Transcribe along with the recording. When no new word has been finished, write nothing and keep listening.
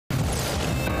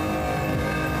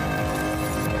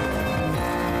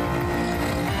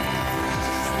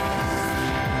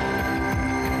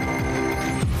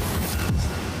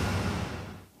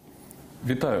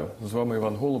Вітаю! З вами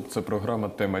Іван Голуб, це програма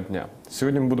 «Тема дня».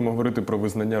 Сьогодні ми будемо говорити про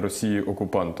визнання Росії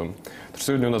окупантом. Тож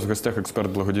сьогодні у нас в гостях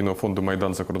експерт благодійного фонду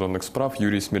 «Майдан закордонних справ»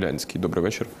 Юрій Смілянський. Добрий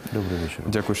вечір. Добрий вечір.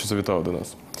 Дякую, що завітали до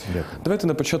нас. Дякую. Давайте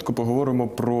на початку поговоримо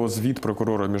про звіт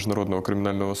прокурора Міжнародного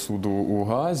кримінального суду у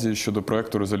Гаазі щодо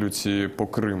проекту резолюції по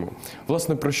Криму.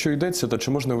 Власне, про що йдеться та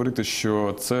чи можна говорити,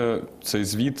 що цей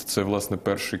звіт – це, власне,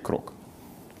 перший крок?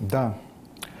 Да.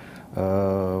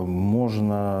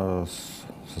 Можно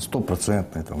со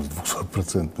стопроцентной, с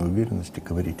 200% уверенности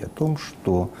говорить о том,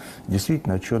 что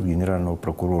действительно отчет Генерального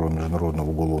прокурора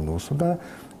Международного уголовного суда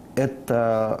 –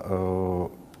 это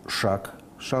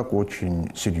шаг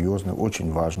очень серьезный,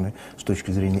 очень важный с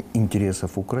точки зрения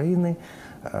интересов Украины,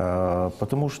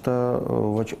 потому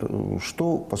что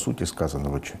по сути сказано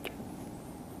в отчете?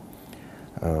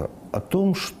 О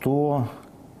том, что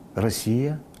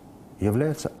Россия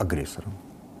является агрессором.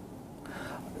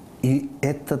 И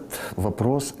этот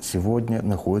вопрос сегодня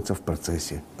находится в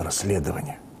процессе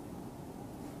расследования.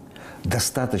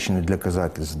 Достаточно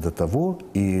доказательств до того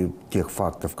и тех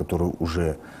фактов, которые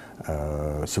уже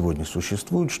сегодня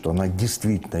существуют, что она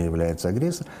действительно является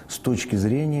агрессором с точки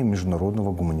зрения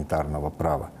международного гуманитарного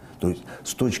права. То есть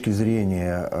с точки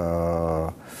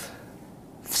зрения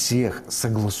всех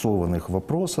согласованных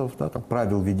вопросов,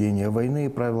 правил ведения войны,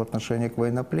 правил отношения к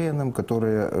военнопленным,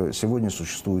 которые сегодня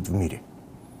существуют в мире.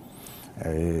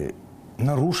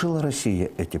 Нарушила Россия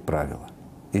эти правила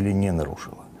или не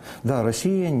нарушила? Да,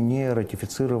 Россия не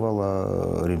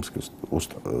ратифицировала Римский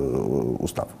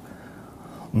устав,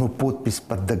 но подпись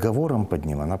под договором под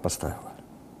ним она поставила.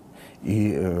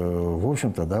 И, в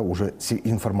общем-то, да, уже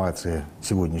информация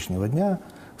сегодняшнего дня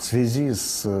в связи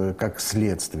с, как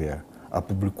следствие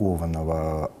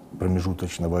опубликованного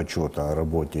промежуточного отчета о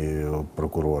работе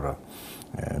прокурора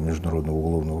Международного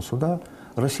уголовного суда,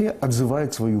 Россия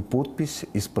отзывает свою подпись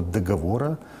из-под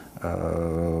договора,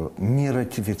 не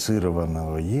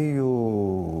ратифицированного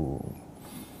ею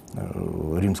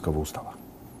Римского устава.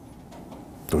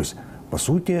 То есть, по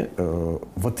сути,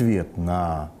 в ответ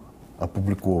на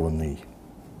опубликованный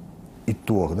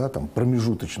итог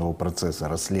промежуточного процесса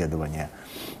расследования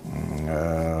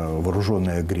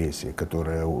вооруженной агрессии,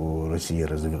 которую Россия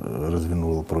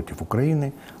развернула против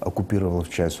Украины, оккупировала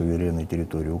часть суверенной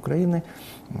территории Украины,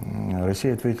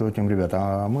 Россия ответила этим: ребята,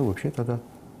 а мы вообще тогда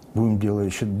будем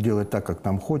делать так, как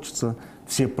нам хочется.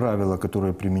 Все правила,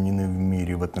 которые применены в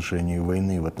мире в отношении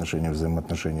войны, в отношении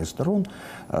взаимоотношений сторон,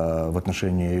 в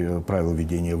отношении правил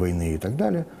ведения войны и так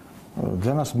далее,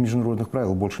 для нас міжнародних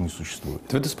правил більше не существує.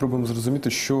 Давайте спробуємо зрозуміти,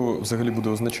 що взагалі буде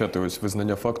означати ось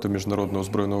визнання факту міжнародного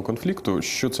збройного конфлікту,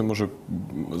 що це може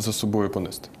за собою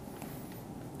понести?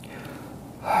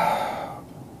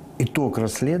 Итог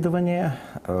расследования,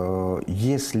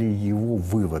 если его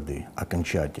выводы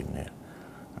окончательные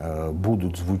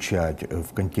будут звучать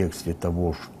в контексте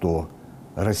того, что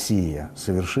Россия,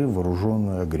 совершив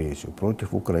вооруженную агрессию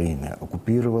против Украины,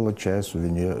 оккупировала часть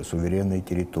суверенной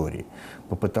территории,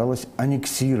 попыталась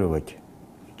аннексировать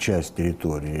часть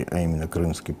территории, а именно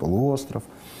Крымский полуостров,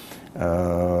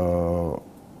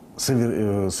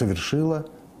 совершила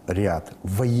ряд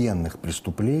военных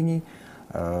преступлений,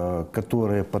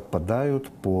 которые подпадают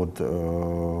под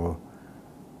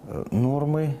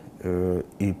нормы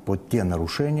и под те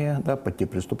нарушения, под те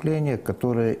преступления,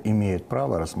 которые имеет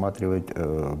право рассматривать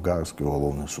Гаагский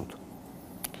уголовный суд.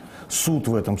 Суд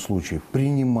в этом случае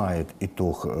принимает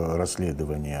итог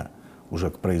расследования уже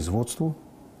к производству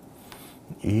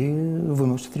и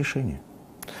выносит решение.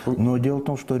 Но дело в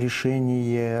том, что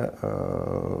решение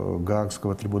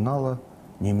Гаагского трибунала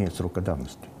не имеет срока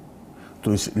давности.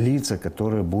 То есть лица,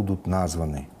 которые будут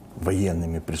названы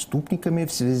военными преступниками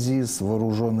в связи с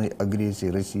вооруженной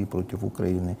агрессией России против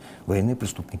Украины, военные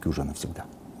преступники уже навсегда.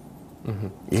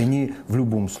 И они в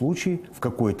любом случае в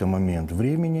какой-то момент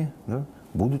времени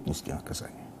будуть нести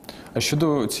наказання. А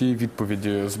щодо цієї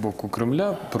відповіді з боку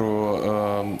Кремля про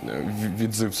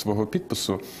відзив свого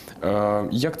підпису,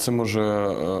 як це може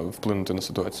вплинути на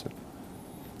ситуацію?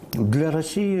 Для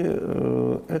России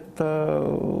это,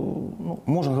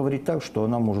 можно говорить так, что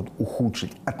она может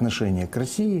ухудшить отношение к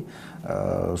России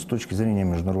с точки зрения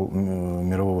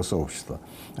мирового сообщества.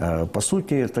 По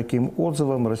сути, таким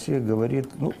отзывом Россия говорит,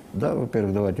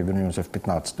 во-первых, давайте вернемся в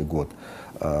 2015 год,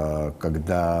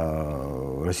 когда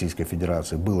Российской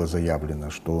Федерации было заявлено,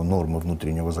 что нормы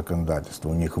внутреннего законодательства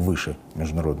у них выше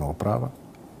международного права.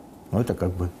 Это как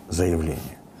бы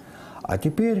заявление. А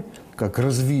теперь, как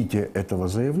развитие этого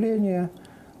заявления,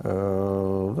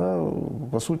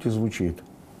 по сути звучит,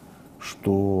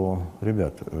 что,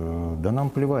 ребят, да нам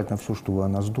плевать на все, что вы о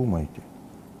нас думаете,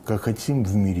 как хотим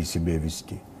в мире себя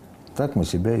вести, так мы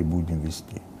себя и будем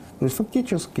вести. То есть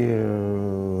фактически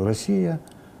Россия,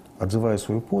 отзывая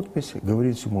свою подпись,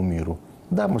 говорит всему миру: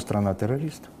 да, мы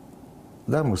страна-террорист,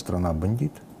 да, мы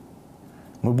страна-бандит,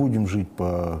 мы будем жить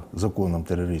по законам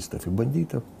террористов и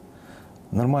бандитов,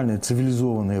 нормальные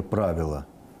цивилизованные правила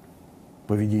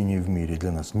поведения в мире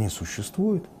для нас не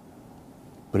существует,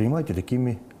 принимайте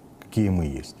такими, какие мы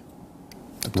есть.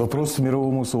 Вопрос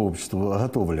мировому сообществу, а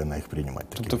готові ли на їх приймати?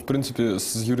 Тобто, в принципі,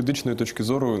 з юридичної точки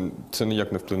зору це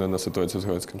ніяк не вплине на ситуацію з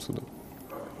Гаазьким судом?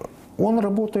 Он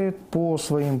работает по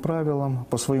своим правилам,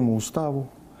 по своему уставу.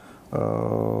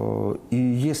 И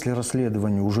если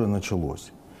расследование уже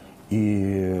началось,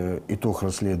 и итог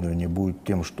расследования будет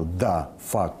тем, что да,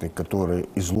 факты, которые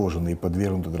изложены и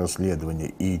подвергнуты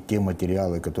расследованию, и те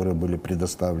материалы, которые были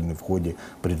предоставлены в ходе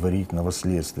предварительного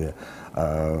следствия,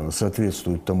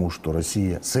 соответствуют тому, что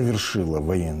Россия совершила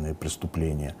военные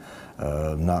преступления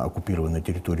на оккупированной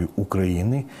территории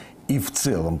Украины, и в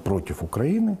целом против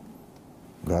Украины,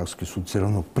 Гаагский суд все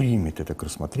равно примет это к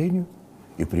рассмотрению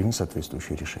і прийме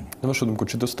соответствующее рішення. На вашу думку,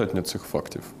 чи достатньо цих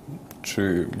фактів?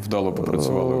 Чи вдало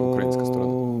попрацювала українська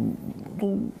сторона?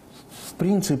 Ну, в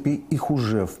принципе, их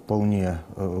уже вполне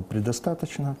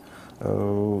предостаточно.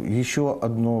 Еще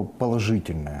одно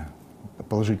положительный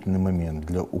момент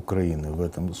для Украины в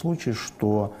этом случае,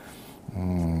 что,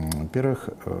 во-первых,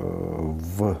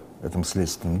 в этом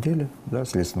следственном деле, да,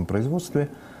 следственном производстве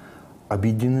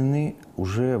объединены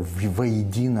уже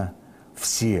воедино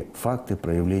все факты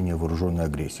проявления вооруженной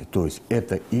агрессии. То есть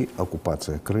это и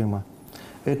оккупация Крыма,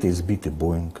 это избитый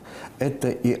Боинг, это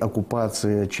и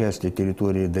оккупация части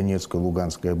территории Донецкой и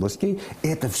Луганской областей.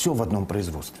 Это все в одном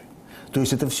производстве. То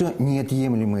есть это все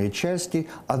неотъемлемые части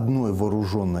одной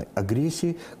вооруженной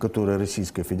агрессии, которую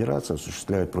Российская Федерация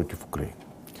осуществляет против Украины.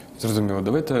 Зрозуміло.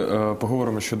 Давайте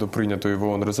поговоримо щодо прийнятої в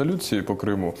ООН резолюції по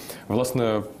Криму.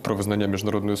 Власне, про визнання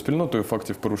міжнародною спільнотою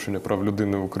фактів порушення прав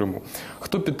людини у Криму.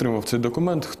 Хто підтримав цей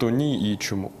документ, хто ні і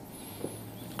чому?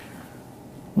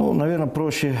 Ну, наверное,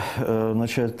 проще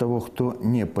начать с того, кто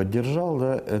не поддержал.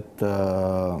 Да,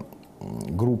 это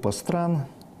группа стран.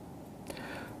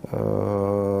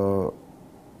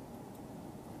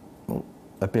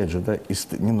 Опять же, да,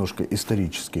 немножко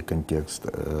исторический контекст,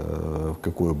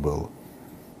 какой был.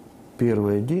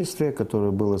 Первое действие,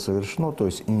 которое было совершено, то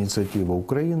есть инициатива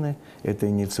Украины, эта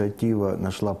инициатива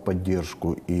нашла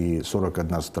поддержку, и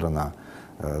 41 страна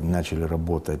начали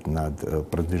работать над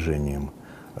продвижением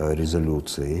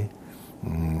резолюции.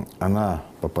 Она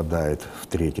попадает в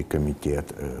третий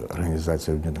комитет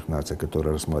Организации Объединенных Наций,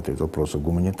 который рассматривает вопросы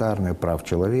гуманитарные, прав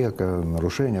человека,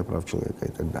 нарушения прав человека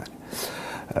и так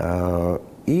далее.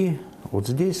 И вот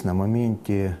здесь, на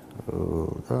моменте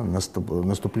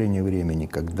наступления времени,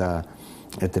 когда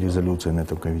эта резолюция на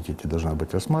этом комитете должна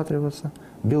быть рассматриваться,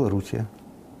 Белоруссия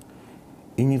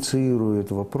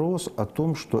инициирует вопрос о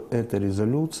том, что эта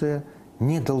резолюция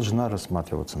не должна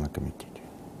рассматриваться на комитете.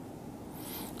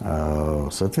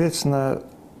 Соответственно,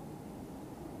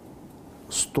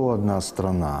 101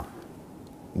 страна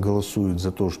голосует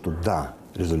за то, что да,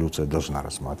 резолюция должна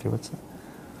рассматриваться,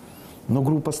 но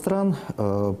группа стран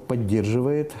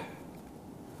поддерживает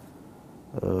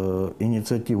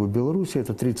инициативу Беларуси.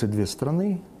 Это 32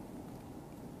 страны.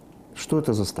 Что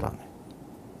это за страны?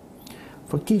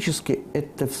 Фактически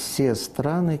это все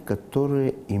страны,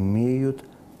 которые имеют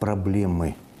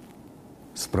проблемы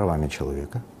с правами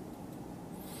человека.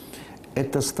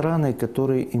 Это страны,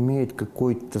 которые имеют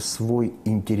какой-то свой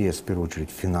интерес, в первую очередь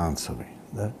финансовый,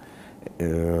 да,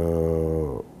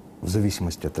 в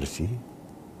зависимости от России.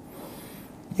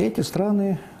 И эти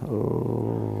страны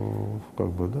как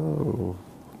бы, да,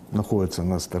 находятся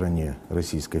на стороне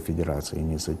Российской Федерации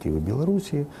инициативы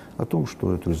Белоруссии о том,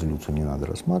 что эту резолюцию не надо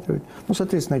рассматривать. Ну,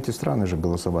 соответственно, эти страны же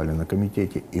голосовали на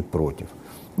комитете и против.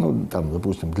 Ну, там,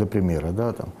 допустим, для примера,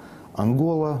 да, там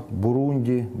Ангола,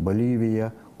 Бурунди,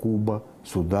 Боливия, Куба,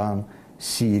 Судан,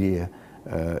 Сирия,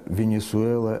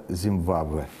 Венесуэла,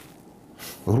 Зимбабве.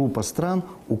 Группа стран,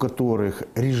 у которых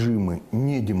режимы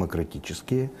не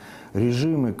демократические,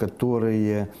 режимы,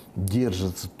 которые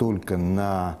держатся только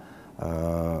на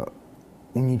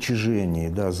уничижении,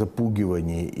 да,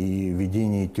 запугивании и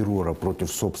ведении террора против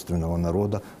собственного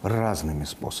народа разными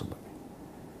способами.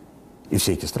 И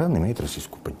все эти страны имеют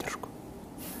российскую поддержку.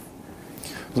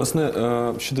 Власне,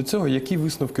 щодо цього, які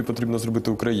висновки потрібно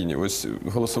зробити Україні? Ось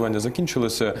голосування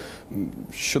закінчилося.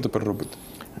 Що тепер робити?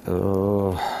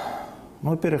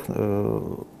 Ну, во-первых,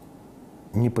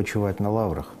 не почивать на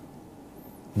лаврах.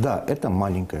 Да, это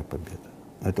маленькая победа.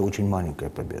 Это очень маленькая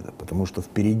победа, потому что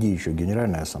впереди еще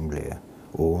Генеральная Ассамблея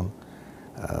ООН,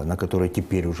 на которой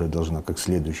теперь уже должна как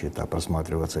следующий этап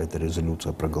рассматриваться эта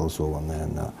резолюция, проголосованная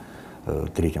на в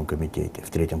третьем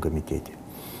комитете.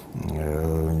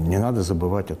 Не надо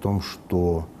забывать о том,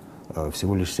 что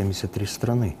всего лишь 73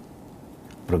 страны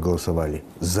проголосовали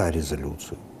за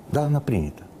резолюцию. Да, она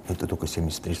принята, но это только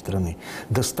 73 страны.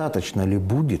 Достаточно ли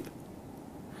будет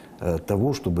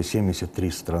того, чтобы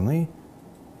 73 страны,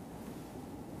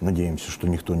 надеемся, что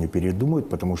никто не передумает,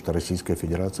 потому что Российская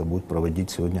Федерация будет проводить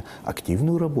сегодня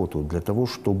активную работу для того,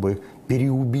 чтобы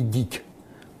переубедить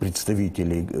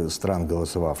представителей стран,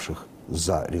 голосовавших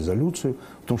за резолюцию,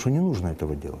 в том, что не нужно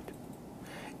этого делать.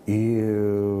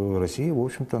 И Россия, в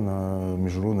общем-то, на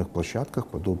международных площадках,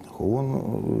 подобных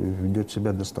ООН, ведет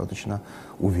себя достаточно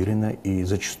уверенно и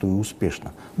зачастую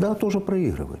успешно. Да, тоже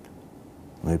проигрывает,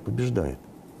 но и побеждает.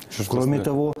 Кроме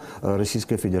того,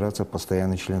 Российская Федерация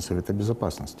постоянный член Совета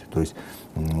Безопасности. То есть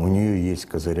у нее есть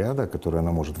козыря, которые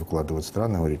она может выкладывать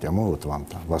страны, говорить, а мы вот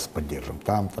вам-то, вас поддержим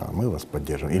там-то, а мы вас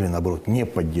поддержим. Или наоборот, не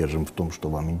поддержим в том, что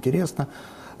вам интересно.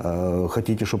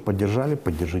 Хотите, чтобы поддержали,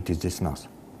 поддержите здесь нас.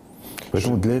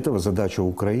 Поэтому для этого задача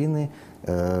Украины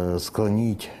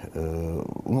склонить,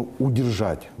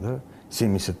 удержать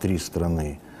 73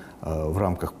 страны в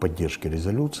рамках поддержки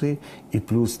резолюции, и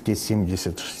плюс те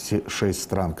 76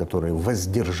 стран, которые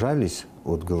воздержались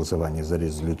от голосования за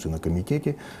резолюцию на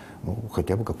комитете,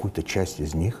 хотя бы какую-то часть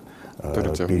из них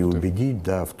переубедить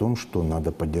в том, что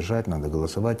надо поддержать, надо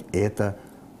голосовать. Это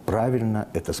правильно,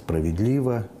 это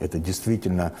справедливо, это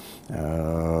действительно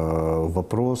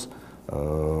вопрос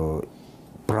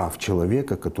прав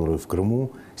человека, которые в Крыму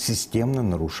системно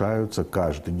нарушаються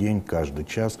кожен день, кожен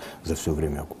час за все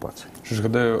время окупації. Що ж,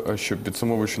 гадаю, що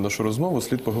підсумовуючи нашу розмову,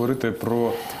 слід поговорити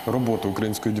про роботу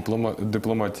української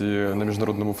дипломатії на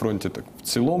міжнародному фронті так в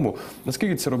цілому.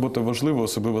 Наскільки ця робота важлива,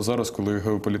 особливо зараз, коли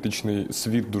геополітичний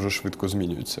світ дуже швидко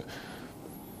змінюється?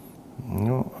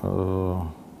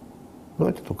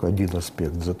 Давайте только один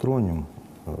аспект затронем,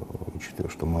 учитывая,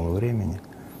 что мало времени.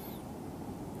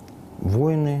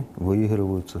 Войны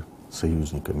выигрываются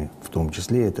союзниками. В том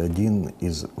числе это один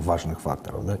из важных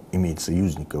факторов. Иметь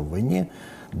союзника в войне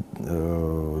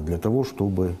для того,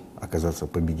 чтобы оказаться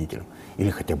победителем. Или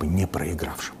хотя бы не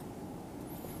проигравшим.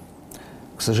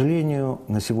 К сожалению,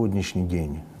 на сегодняшний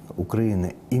день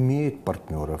Украина имеет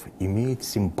партнеров, имеет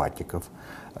симпатиков,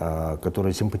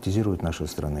 которые симпатизируют нашей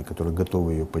стране, которые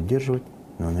готовы ее поддерживать,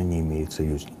 но она не имеет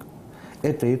союзников.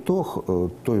 Это итог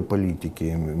той политики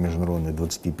международной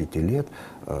 25 лет,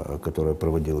 которая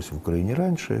проводилась в Украине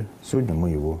раньше. Сегодня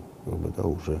мы его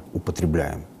уже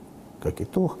употребляем как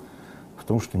итог в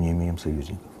том, что не имеем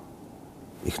союзников.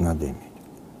 Их надо иметь.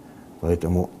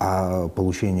 Поэтому,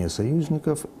 получение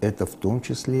союзников – это в том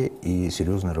числе и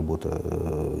серьезная работа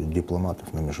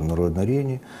дипломатов на международной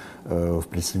арене, в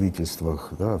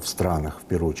представительствах, в странах, в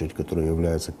первую очередь, которые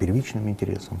являются первичным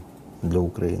интересом для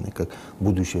Украины, как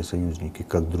будущие союзники,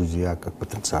 как друзья, как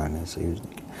потенциальные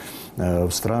союзники.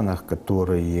 В странах,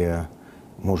 которые,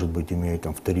 может быть, имеют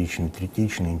вторичный,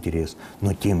 третичный интерес,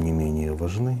 но тем не менее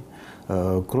важны.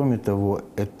 Кроме того,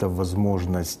 это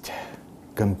возможность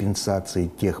компенсации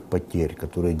тех потерь,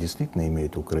 которые действительно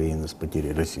имеет Украина с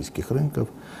потерей российских рынков.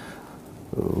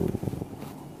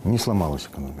 Не сломалась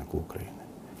экономика Украины.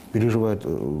 Переживает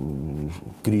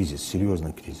кризис,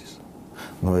 серьезный кризис.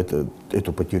 Но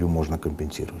эту потерю можно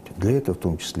компенсировать. Для этого, в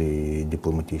том числе и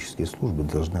дипломатические службы,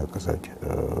 должны оказать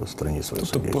стране своє содействие.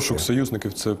 Тобто пошук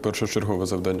союзників – це першочергове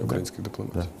завдання українських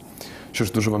дипломатів. Що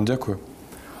ж, дуже вам дякую.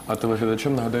 А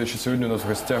телеглядачам нагадаю, що сьогодні у нас в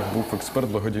гостях був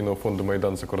експерт благодійного фонду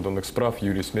 «Майдан закордонних справ»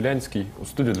 Юрій Смілянський. У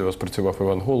студії для вас працював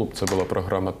Іван Голуб. Це була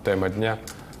програма «Тема дня».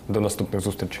 До наступних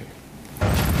зустрічей.